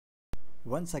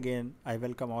Once again, I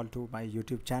welcome all to my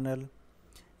YouTube channel.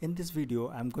 In this video,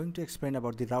 I am going to explain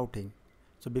about the routing.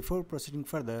 So before proceeding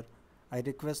further, I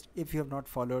request if you have not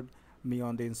followed me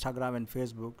on the Instagram and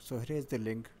Facebook, so here is the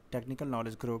link, Technical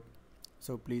Knowledge Group.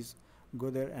 So please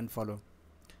go there and follow.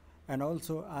 And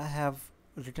also I have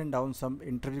written down some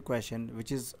interview question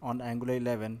which is on Angular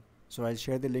 11. So I'll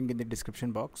share the link in the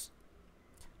description box.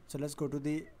 So let's go to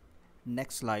the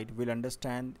next slide. We'll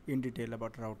understand in detail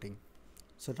about routing.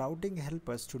 So routing helps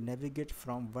us to navigate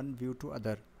from one view to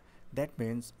other. That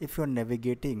means if you're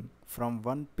navigating from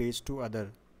one page to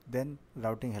other, then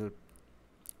routing help.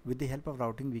 With the help of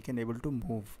routing, we can able to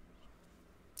move.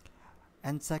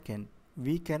 And second,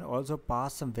 we can also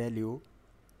pass some value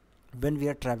when we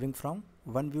are traveling from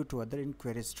one view to other in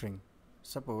query string.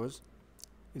 Suppose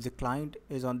if the client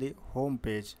is on the home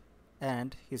page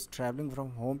and he's traveling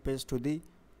from home page to the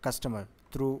customer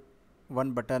through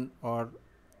one button or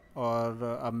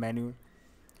a menu,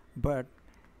 but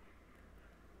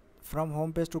from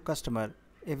home page to customer,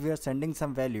 if we are sending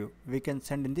some value, we can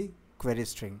send in the query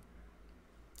string.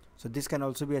 So this can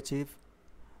also be achieved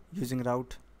using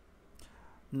route.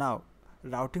 Now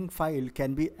routing file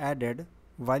can be added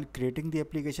while creating the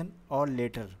application or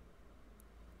later.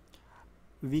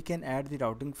 We can add the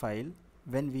routing file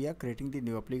when we are creating the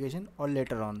new application or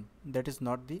later on. That is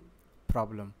not the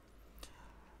problem.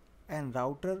 And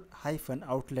router hyphen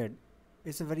outlet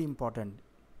is a very important.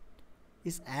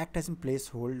 It acts as a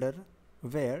placeholder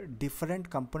where different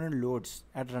component loads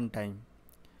at runtime.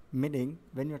 Meaning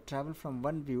when you travel from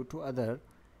one view to other,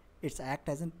 it's act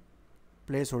as a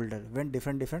placeholder when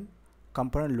different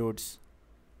component loads.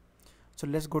 So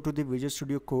let's go to the Visual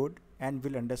Studio Code and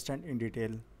we'll understand in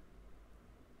detail.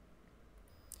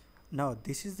 Now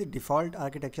this is the default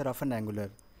architecture of an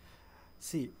Angular.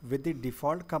 See, with the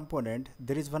default component,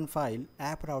 there is one file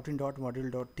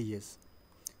approuting.module.ts.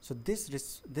 So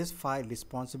this file is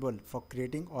responsible for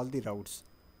creating all the routes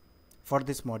for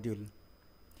this module.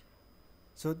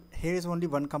 So here is only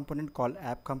one component called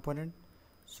app component.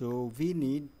 So we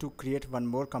need to create one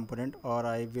more component, or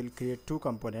I will create two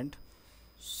components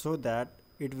so that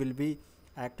it will be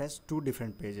act as two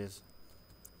different pages.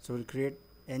 So we'll create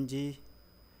ng,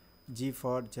 g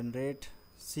for generate,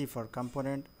 C for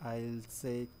component, I'll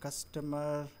say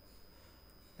customer,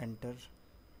 enter.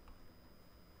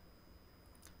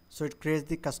 So it creates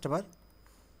the customer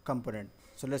component.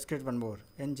 So let's create one more,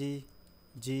 ng,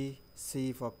 g,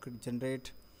 C for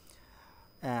generate,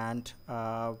 and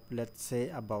let's say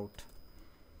about.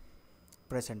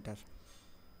 Press enter.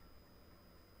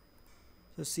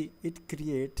 So see, it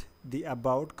create the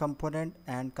about component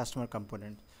and customer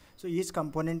component. So each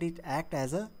component it act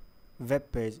as a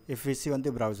web page if we see on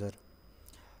the browser.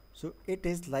 So it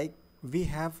is like we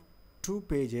have two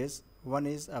pages, one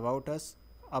is about us,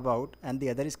 about, and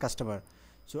the other is customer.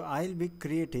 So I'll be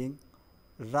creating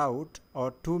route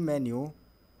or two menu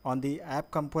on the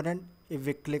app component. If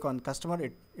we click on customer,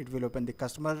 it will open the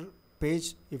customer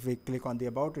page. If we click on the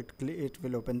about, it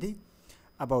will open the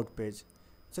about page.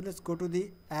 So let's go to the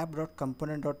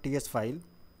app.component.ts file.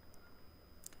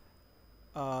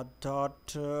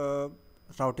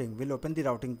 Routing will open the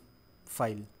routing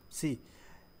file. See,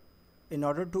 in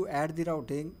order to add the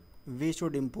routing, we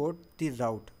should import the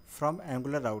route from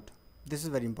Angular route. This is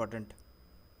very important.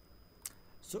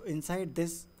 So inside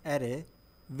this array,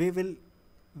 we will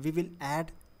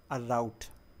add a route,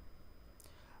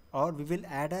 or we will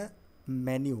add a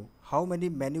menu. How many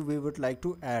menu we would like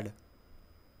to add?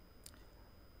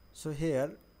 So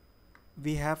here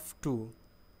we have two,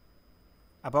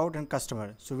 about and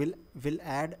customer. So we'll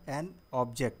add an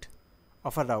object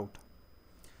of a route.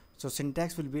 So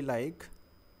syntax will be like,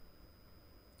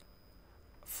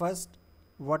 first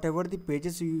whatever the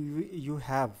pages you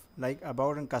have, like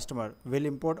about and customer, we'll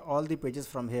import all the pages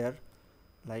from here,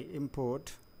 like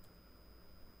import.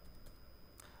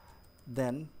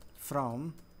 Then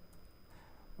from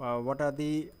what are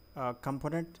the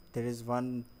component? There is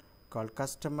one called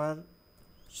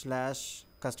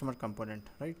customer/customer component,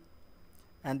 right?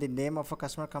 And the name of a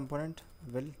customer component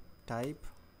will type,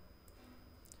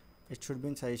 it should be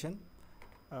in session,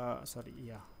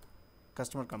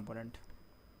 customer component.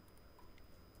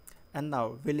 And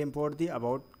now we'll import the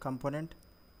about component.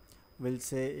 We'll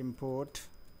say import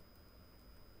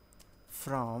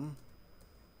from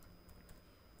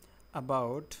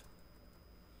about/about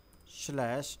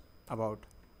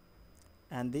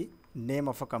and the name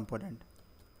of a component,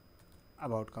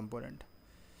 about component,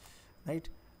 right?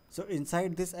 So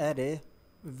inside this array,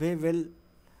 we will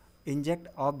inject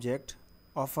object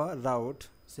of a route,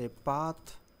 say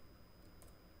path.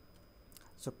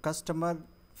 So customer,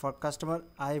 for customer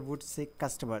I would say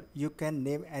customer, you can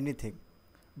name anything,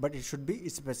 but it should be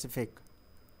specific.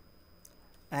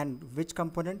 And which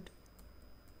component?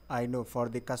 I know for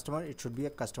the customer it should be a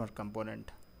customer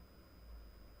component.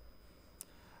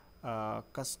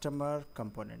 Customer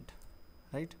component,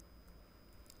 right?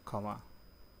 Comma,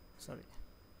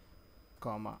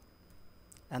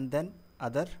 and then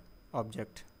other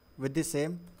object with the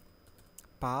same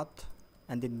path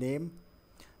and the name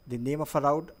of a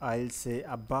route. I'll say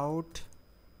about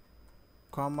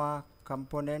comma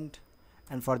component,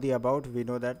 and for the about we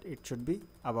know that it should be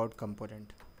about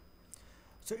component.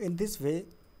 So in this way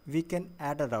we can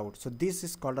add a route. So this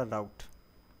is called a route.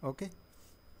 Okay,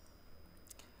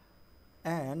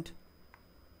 and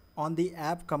on the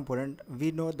app component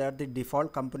we know that the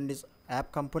default component is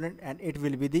app component, and it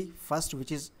will be the first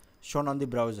which is shown on the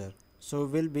browser. So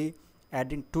we'll be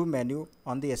adding two menu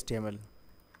on the HTML.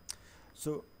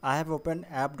 So I have opened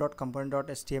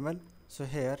app.component.html. So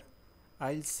here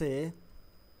I'll say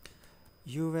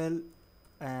UL,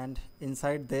 and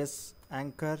inside this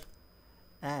anchor,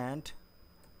 and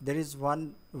there is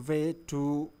one way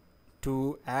to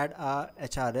add a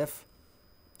href.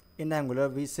 In Angular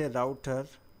we say router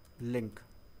link,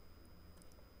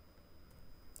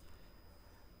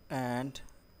 and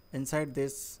inside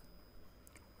this,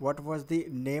 what was the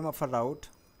name of a route?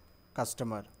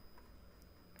 Customer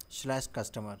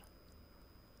 /customer,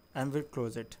 and we'll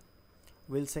close it.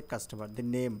 We'll say customer, the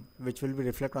name which will be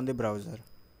reflect on the browser.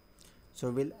 So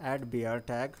we'll add br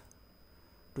tag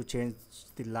to change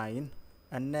the line,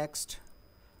 and next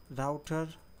router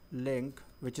link,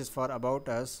 which is for about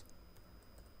us.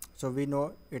 So we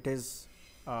know it is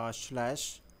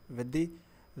slash with the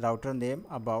router name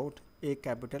about a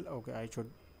capital. Okay, I should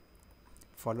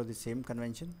follow the same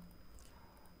convention.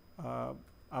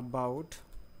 About,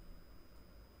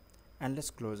 and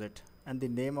let's close it, and the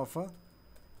name of a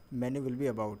menu will be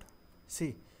about.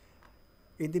 See,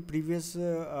 in the previous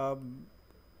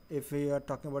if we are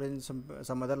talking about in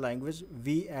some other language,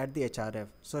 we add the href.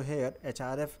 So here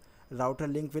href router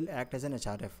link will act as an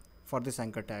href for this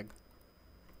anchor tag.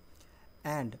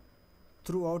 And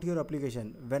throughout your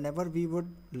application, whenever we would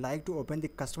like to open the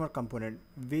customer component,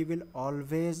 we will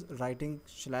always writing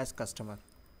 /customer,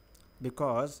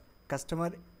 because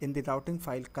customer in the routing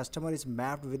file, customer is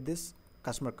mapped with this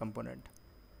customer component.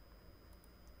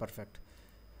 Perfect.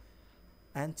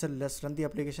 And so let's run the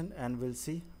application and we'll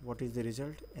see what is the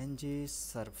result. ng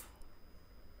serve.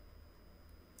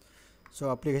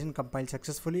 So application compiled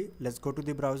successfully. Let's go to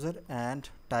the browser and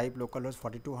type localhost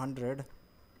 4200.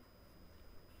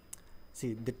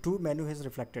 See, the two menu is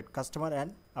reflected, customer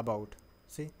and about.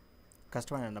 See,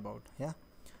 customer and about. Yeah.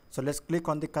 So let's click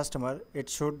on the customer. It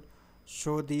should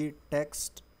show the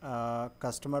text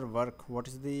customer work. What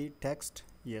is the text?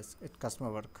 Yes, it's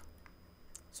customer work.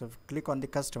 So if you click on the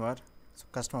customer, so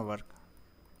customer work,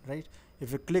 right?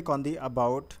 If you click on the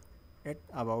about, it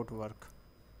about work.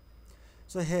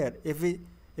 So here, if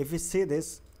we see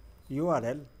this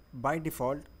URL, by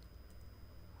default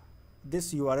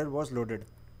this URL was loaded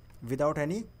without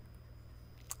any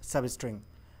substring,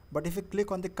 but if you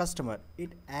click on the customer,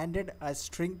 it added a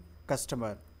string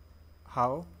customer.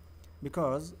 How?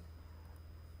 Because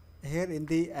here in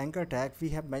the anchor tag we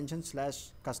have mentioned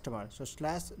 /customer, so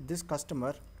this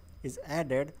customer is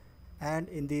added, and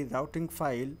in the routing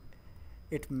file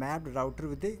it mapped router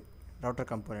with the router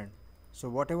component. So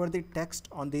whatever the text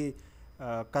on the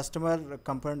customer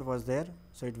component was there,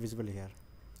 so it's visible here.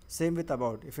 Same with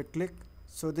about. If you click,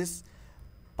 so this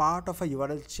part of a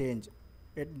URL change,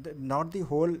 not the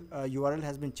whole URL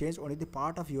has been changed, only the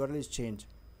part of URL is changed,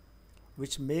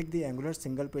 which make the Angular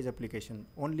single page application.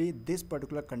 Only this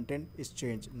particular content is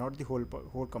changed, not the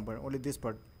whole component. Only this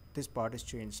part is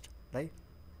changed, right?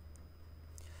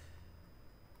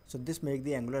 So this make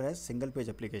the Angular as single page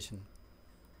application.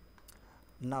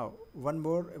 Now one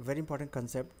more very important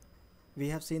concept. We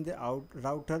have seen the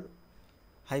router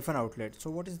hyphen outlet. So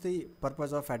what is the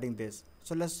purpose of adding this?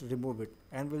 So let's remove it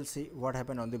and we'll see what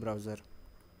happened on the browser.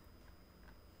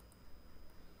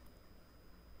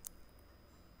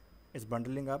 It's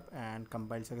bundling up and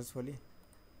compiled successfully.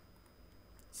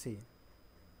 See,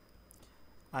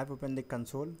 I've opened the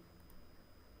console.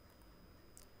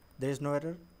 There is no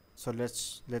error. So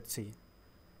let's see.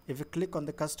 If you click on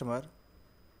the customer,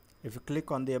 if you click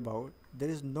on the about, there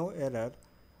is no error.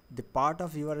 The part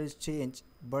of URL is changed,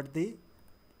 but the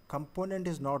component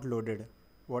is not loaded.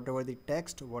 Whatever the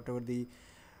text, whatever the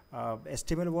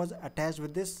HTML was attached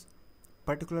with this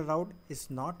particular route is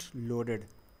not loaded,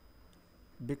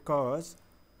 because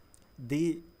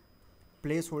the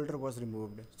placeholder was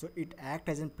removed. So it acts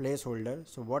as a placeholder.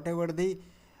 So whatever the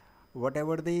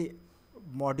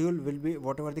module will be,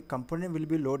 whatever the component will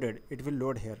be loaded, it will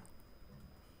load here.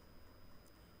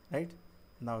 right?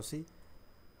 Now see,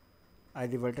 I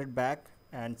reverted back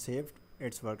and saved.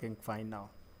 It's working fine now,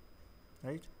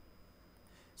 right?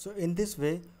 So in this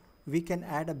way we can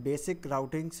add a basic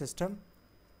routing system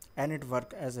and it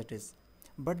work as it is.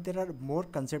 But there are more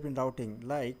concept in routing,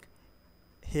 like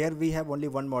here we have only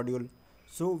one module,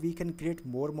 so we can create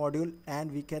more module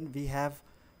and we have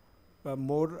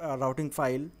more routing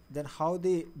file. Then how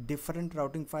the different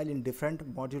routing file in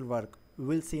different module work,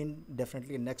 we'll see in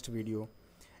definitely in next video.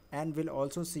 And we'll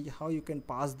also see how you can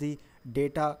pass the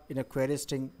data in a query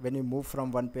string when you move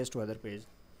from one page to other page.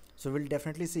 So we'll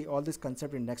definitely see all this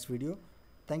concept in next video.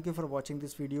 Thank you for watching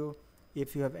this video.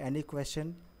 If you have any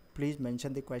question, please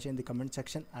mention the question in the comment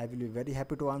section. I will be very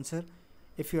happy to answer.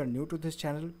 If you are new to this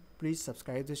channel, please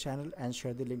subscribe this channel and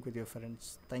share the link with your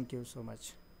friends. Thank you so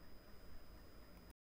much.